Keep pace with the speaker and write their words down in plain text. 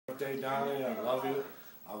birthday, Donnie. I love you.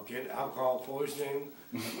 I'll get alcohol poisoning.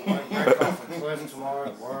 I might break off a cliff tomorrow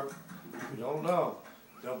at work. You don't know.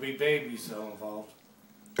 There'll be babies though involved.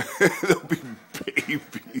 There'll be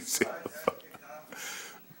babies.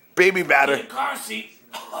 Baby batter. Get a car seat.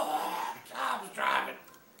 Oh, I was driving.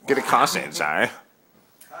 Get a car seat, sorry.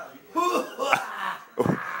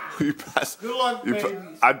 You pass. Good luck,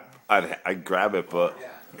 babies. I'd grab it, but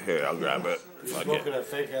here, I'll grab it. You're smoking a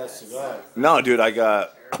fake ass cigar. No, dude, I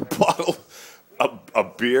got a bottle, a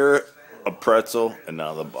beer, a pretzel, and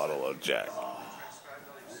now the bottle of Jack.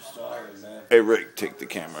 I'm starving, man. Hey, Rick, take the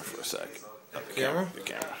camera for a second. The camera? The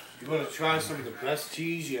camera. You want to try some of the best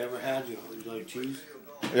cheese you ever had? You like cheese?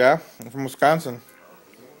 Yeah, I'm from Wisconsin.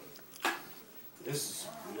 This is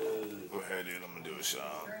good. Go ahead, dude. I'm gonna do a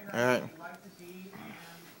shot. All right.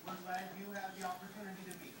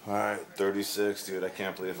 All right, 36, dude. I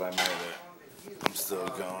can't believe I made it. I'm still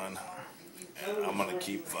going. And I'm gonna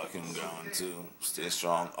keep fucking going too. Stay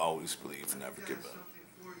strong, always believe, never give up.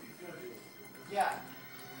 Yeah.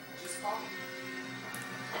 Just call me.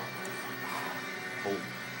 Oh,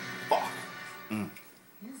 fuck.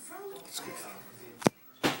 It's good.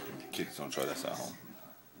 Kids don't try this at home.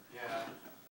 Yeah.